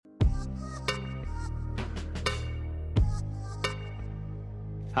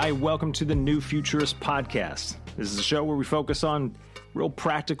Hi, welcome to the New Futurist Podcast. This is a show where we focus on real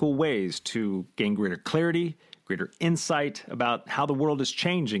practical ways to gain greater clarity, greater insight about how the world is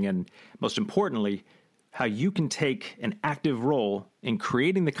changing, and most importantly, how you can take an active role in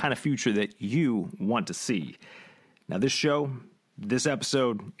creating the kind of future that you want to see. Now, this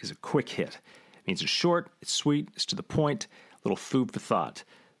episode is a quick hit. It means it's short, it's sweet, it's to the point, a little food for thought.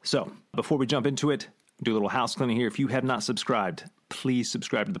 So, before we jump into it, do a little house cleaning here. If you have not subscribed, please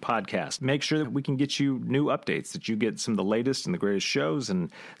subscribe to the podcast. Make sure that we can get you new updates, that you get some of the latest and the greatest shows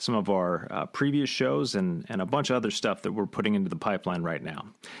and some of our previous shows and a bunch of other stuff that we're putting into the pipeline right now.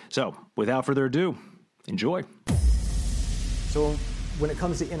 So, without further ado, enjoy. So, when it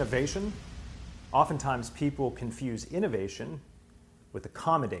comes to innovation, oftentimes people confuse innovation with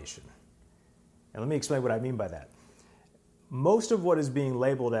accommodation. And let me explain what I mean by that. Most of what is being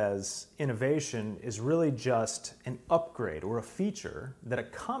labeled as innovation is really just an upgrade or a feature that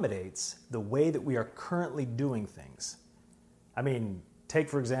accommodates the way that we are currently doing things. I mean, take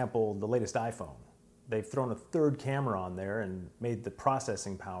for example the latest iPhone. They've thrown a third camera on there and made the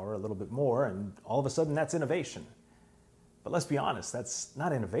processing power a little bit more, and all of a sudden that's innovation. But let's be honest, that's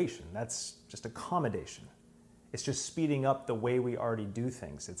not innovation, that's just accommodation. It's just speeding up the way we already do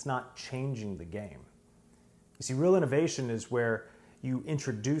things. It's not changing the game. You see, real innovation is where you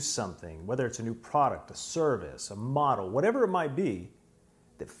introduce something, whether it's a new product, a service, a model, whatever it might be,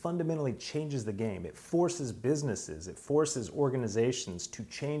 that fundamentally changes the game. It forces businesses, it forces organizations to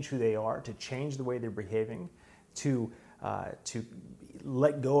change who they are, to change the way they're behaving, to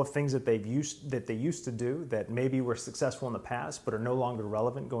let go of things that they used to do that maybe were successful in the past but are no longer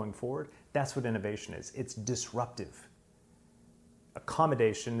relevant going forward. That's what innovation is. It's disruptive.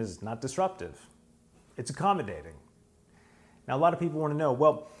 Accommodation is not disruptive. It's accommodating. Now, a lot of people want to know,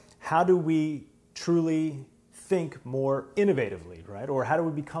 well, how do we truly think more innovatively, right? Or how do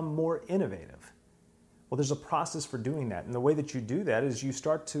we become more innovative? Well, there's a process for doing that. And the way that you do that is you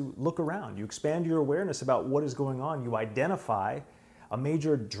start to look around. You expand your awareness about what is going on. You identify a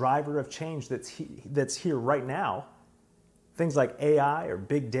major driver of change that's here right now. Things like AI or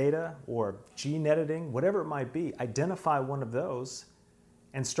big data or gene editing, whatever it might be, identify one of those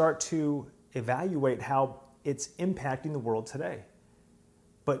and start to evaluate how it's impacting the world today.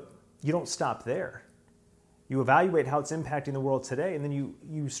 But you don't stop there. You evaluate how it's impacting the world today, and then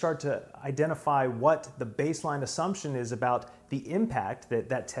you start to identify what the baseline assumption is about the impact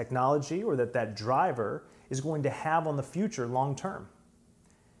that technology or that driver is going to have on the future long term.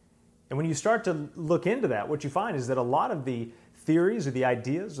 And when you start to look into that, what you find is that a lot of the theories or the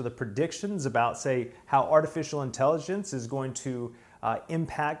ideas or the predictions about, say, how artificial intelligence is going to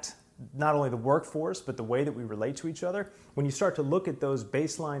impact not only the workforce, but the way that we relate to each other, when you start to look at those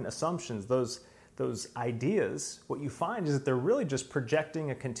baseline assumptions, those ideas, what you find is that they're really just projecting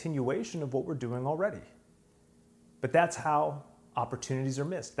a continuation of what we're doing already. But that's how opportunities are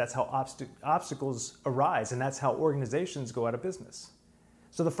missed. That's how obstacles arise, and that's how organizations go out of business.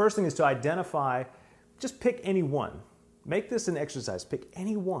 So the first thing is to identify, just pick any one. Make this an exercise. Pick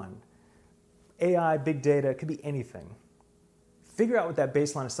any one. AI, big data, it could be anything. Figure out what that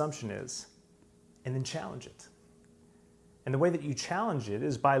baseline assumption is, and then challenge it. And the way that you challenge it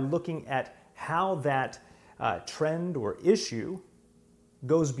is by looking at how that trend or issue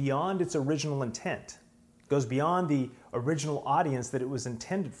goes beyond its original intent, goes beyond the original audience that it was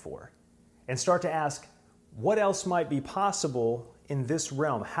intended for, and start to ask, what else might be possible in this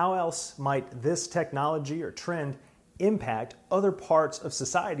realm? How else might this technology or trend impact other parts of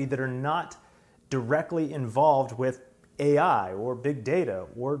society that are not directly involved with AI or big data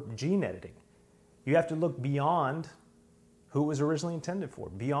or gene editing? You have to look beyond who it was originally intended for,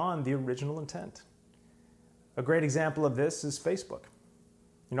 beyond the original intent. A great example of this is Facebook.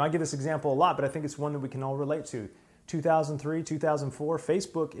 I give this example a lot, but I think it's one that we can all relate to. 2003, 2004,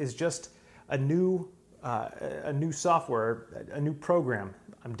 Facebook is just a new software, a new program.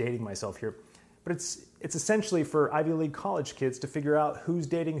 I'm dating myself here. But it's essentially for Ivy League college kids to figure out who's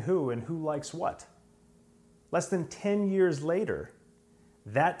dating who and who likes what. Less than 10 years later,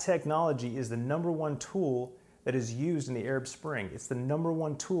 that technology is the number one tool that is used in the Arab Spring. It's the number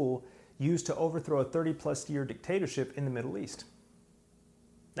one tool used to overthrow a 30-plus year dictatorship in the Middle East.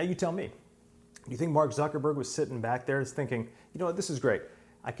 Now you tell me, do you think Mark Zuckerberg was sitting back there thinking, you know what, this is great.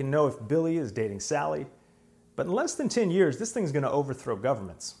 I can know if Billy is dating Sally, but in less than 10 years, this thing's going to overthrow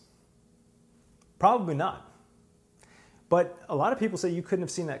governments? Probably not. But a lot of people say you couldn't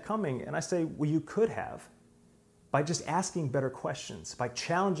have seen that coming, and I say, well, you could have by just asking better questions, by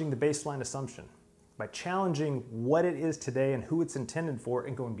challenging the baseline assumption, by challenging what it is today and who it's intended for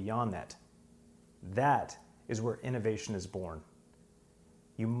and going beyond that. That is where innovation is born.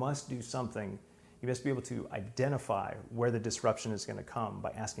 You must do something. You must be able to identify where the disruption is going to come by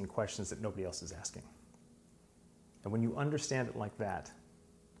asking questions that nobody else is asking. And when you understand it like that,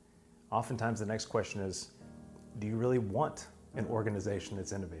 oftentimes the next question is, do you really want an organization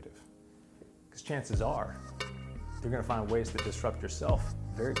that's innovative? Because chances are, you're going to find ways to disrupt yourself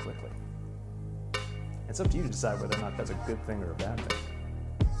very quickly. It's up to you to decide whether or not that's a good thing or a bad thing.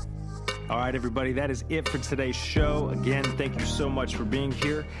 All right, everybody, that is it for today's show. Again, thank you so much for being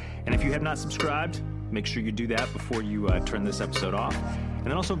here. And if you have not subscribed, make sure you do that before you turn this episode off. And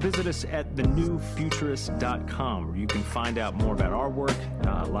then also visit us at thenewfuturist.com, where you can find out more about our work,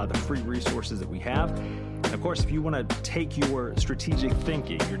 a lot of the free resources that we have. And of course, if you want to take your strategic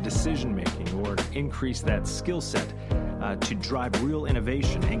thinking, your decision making, or increase that skill set to drive real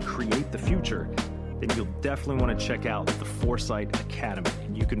innovation and create the future, then you'll definitely want to check out the Foresight Academy.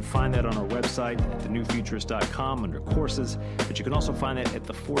 And you can find that on our website at thenewfuturist.com under courses, but you can also find that at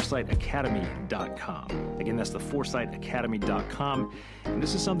theforesightacademy.com. Again, that's theforesightacademy.com. And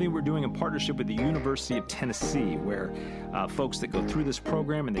this is something we're doing in partnership with the University of Tennessee, where folks that go through this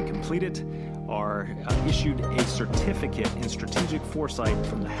program and they complete it are issued a certificate in strategic foresight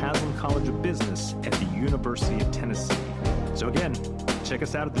from the Haslam College of Business at the University of Tennessee. So again, check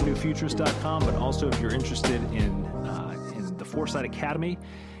us out at thenewfuturist.com, but also if you're interested in the Foresight Academy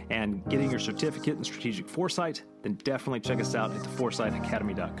and getting your certificate in strategic foresight, then definitely check us out at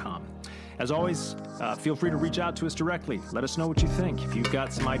theforesightacademy.com. As always, feel free to reach out to us directly. Let us know what you think. If you've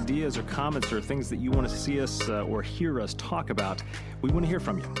got some ideas or comments or things that you want to see us or hear us talk about, we want to hear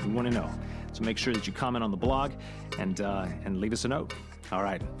from you. We want to know. So make sure that you comment on the blog and leave us a note. All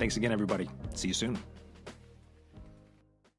right. Thanks again, everybody. See you soon.